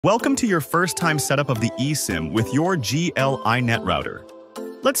Welcome to your first time setup of the eSIM with your GLi Net Router.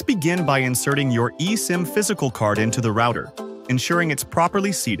 Let's begin by inserting your eSIM physical card into the router, ensuring it's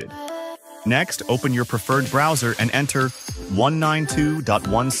properly seated. Next, open your preferred browser and enter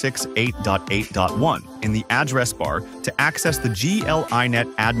 192.168.8.1 in the address bar to access the GLi Net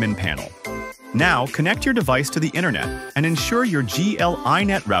admin panel. Now, connect your device to the internet and ensure your GLi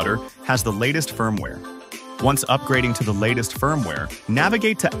Net Router has the latest firmware. Once upgrading to the latest firmware,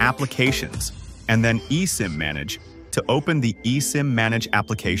 navigate to Applications and then eSIM Manage to open the eSIM Manage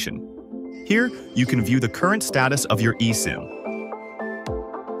application. Here, you can view the current status of your eSIM.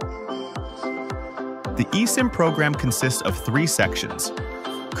 The eSIM program consists of 3 sections: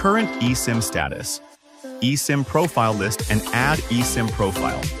 Current eSIM Status, eSIM Profile List, and Add eSIM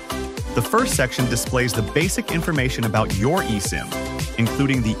Profile. The first section displays the basic information about your eSIM,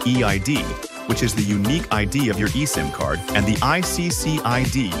 including the eID, which is the unique ID of your eSIM card, and the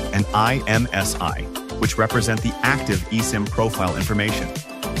ICC-ID and IMSI, which represent the active eSIM profile information.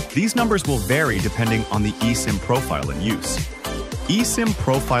 These numbers will vary depending on the eSIM profile in use. eSIM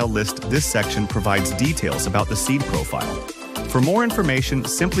Profile List. This section provides details about the seed profile. For more information,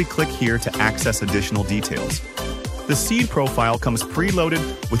 simply click here to access additional details. The seed profile comes preloaded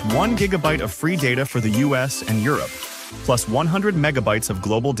with 1 GB of free data for the US and Europe, plus 100 megabytes of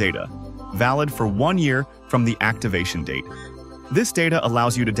global data, valid for 1 year from the activation date. This data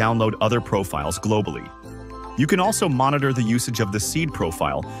allows you to download other profiles globally. You can also monitor the usage of the seed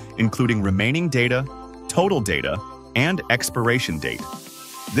profile, including remaining data, total data, and expiration date.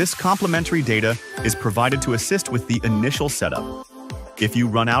 This complementary data is provided to assist with the initial setup. If you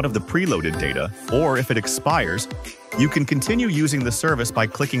run out of the preloaded data, or if it expires, you can continue using the service by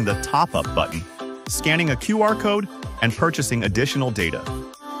clicking the Top-Up button, scanning a QR code, and purchasing additional data.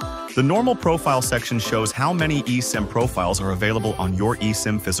 The normal profile section shows how many eSIM profiles are available on your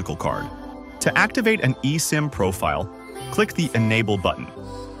eSIM physical card. To activate an eSIM profile, click the Enable button.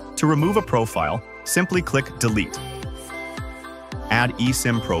 To remove a profile, simply click Delete. Add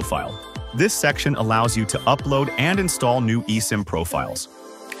eSIM profile. This section allows you to upload and install new eSIM profiles.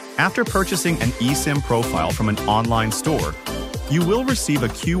 After purchasing an eSIM profile from an online store, you will receive a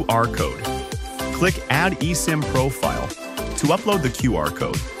QR code. Click Add eSIM Profile to upload the QR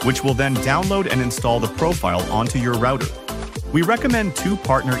code, which will then download and install the profile onto your router. We recommend 2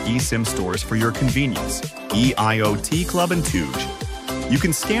 partner eSIM stores for your convenience: EIOTCLUB and Touge. You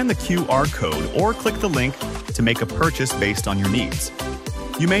can scan the QR code or click the link to make a purchase based on your needs.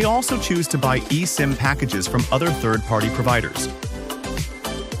 You may also choose to buy eSIM packages from other third-party providers.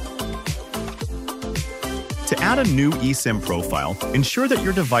 To add a new eSIM profile, ensure that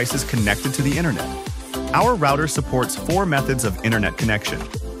your device is connected to the internet. Our router supports 4 methods of internet connection: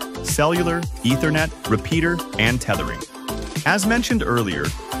 cellular, Ethernet, repeater, and tethering. As mentioned earlier,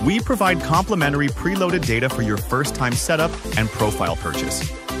 we provide complimentary preloaded data for your first-time setup and profile purchase.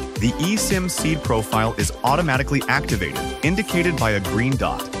 The eSIM seed profile is automatically activated, indicated by a green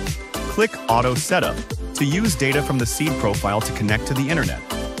dot. Click Auto Setup to use data from the seed profile to connect to the internet.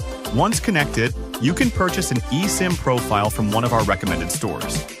 Once connected, you can purchase an eSIM profile from one of our recommended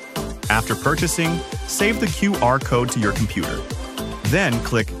stores. After purchasing, save the QR code to your computer. Then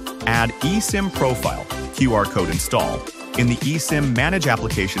click Add eSIM Profile, QR code install, in the eSIM Manage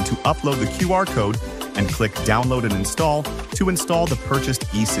application to upload the QR code and click Download and Install to install the purchased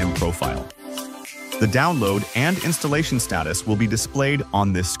eSIM profile. The download and installation status will be displayed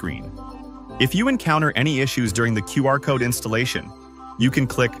on this screen. If you encounter any issues during the QR code installation, you can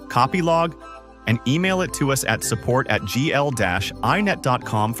click Copy Log and email it to us at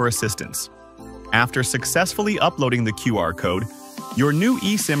support@gl-inet.com for assistance. After successfully uploading the QR code, your new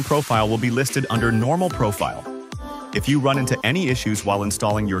eSIM profile will be listed under Normal Profile. If you run into any issues while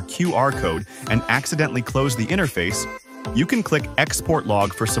installing your QR code and accidentally close the interface, you can click Export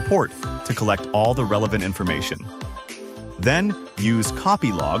Log for support to collect all the relevant information. Then, use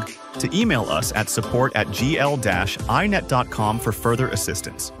Copy Log to email us at support@gl-inet.com for further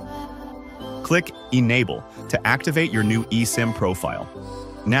assistance. Click Enable to activate your new eSIM profile.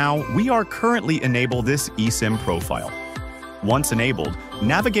 Now, we are currently enable this eSIM profile. Once enabled,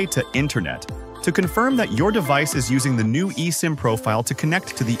 navigate to Internet to confirm that your device is using the new eSIM profile to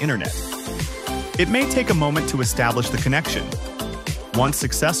connect to the internet. It may take a moment to establish the connection. Once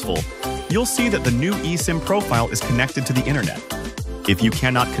successful, you'll see that the new eSIM profile is connected to the internet. If you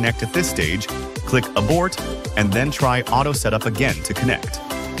cannot connect at this stage, click Abort and then try Auto Setup again to connect.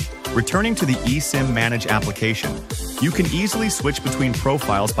 Returning to the eSIM Manage application, you can easily switch between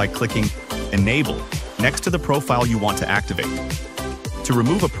profiles by clicking Enable next to the profile you want to activate. To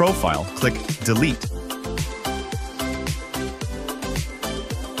remove a profile, click Delete.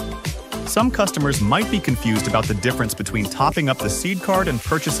 Some customers might be confused about the difference between topping up the seed card and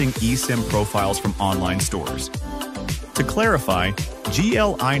purchasing eSIM profiles from online stores. To clarify,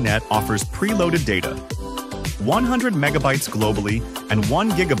 GLi Net offers preloaded data, 100 megabytes globally and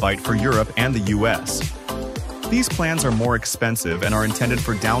 1 gigabyte for Europe and the US. These plans are more expensive and are intended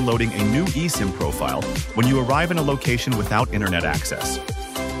for downloading a new eSIM profile when you arrive in a location without internet access.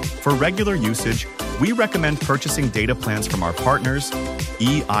 For regular usage, we recommend purchasing data plans from our partners,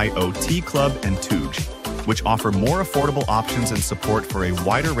 EIOTCLUB and TUJ, which offer more affordable options and support for a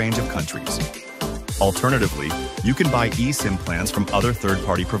wider range of countries. Alternatively, you can buy eSIM plans from other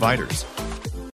third-party providers.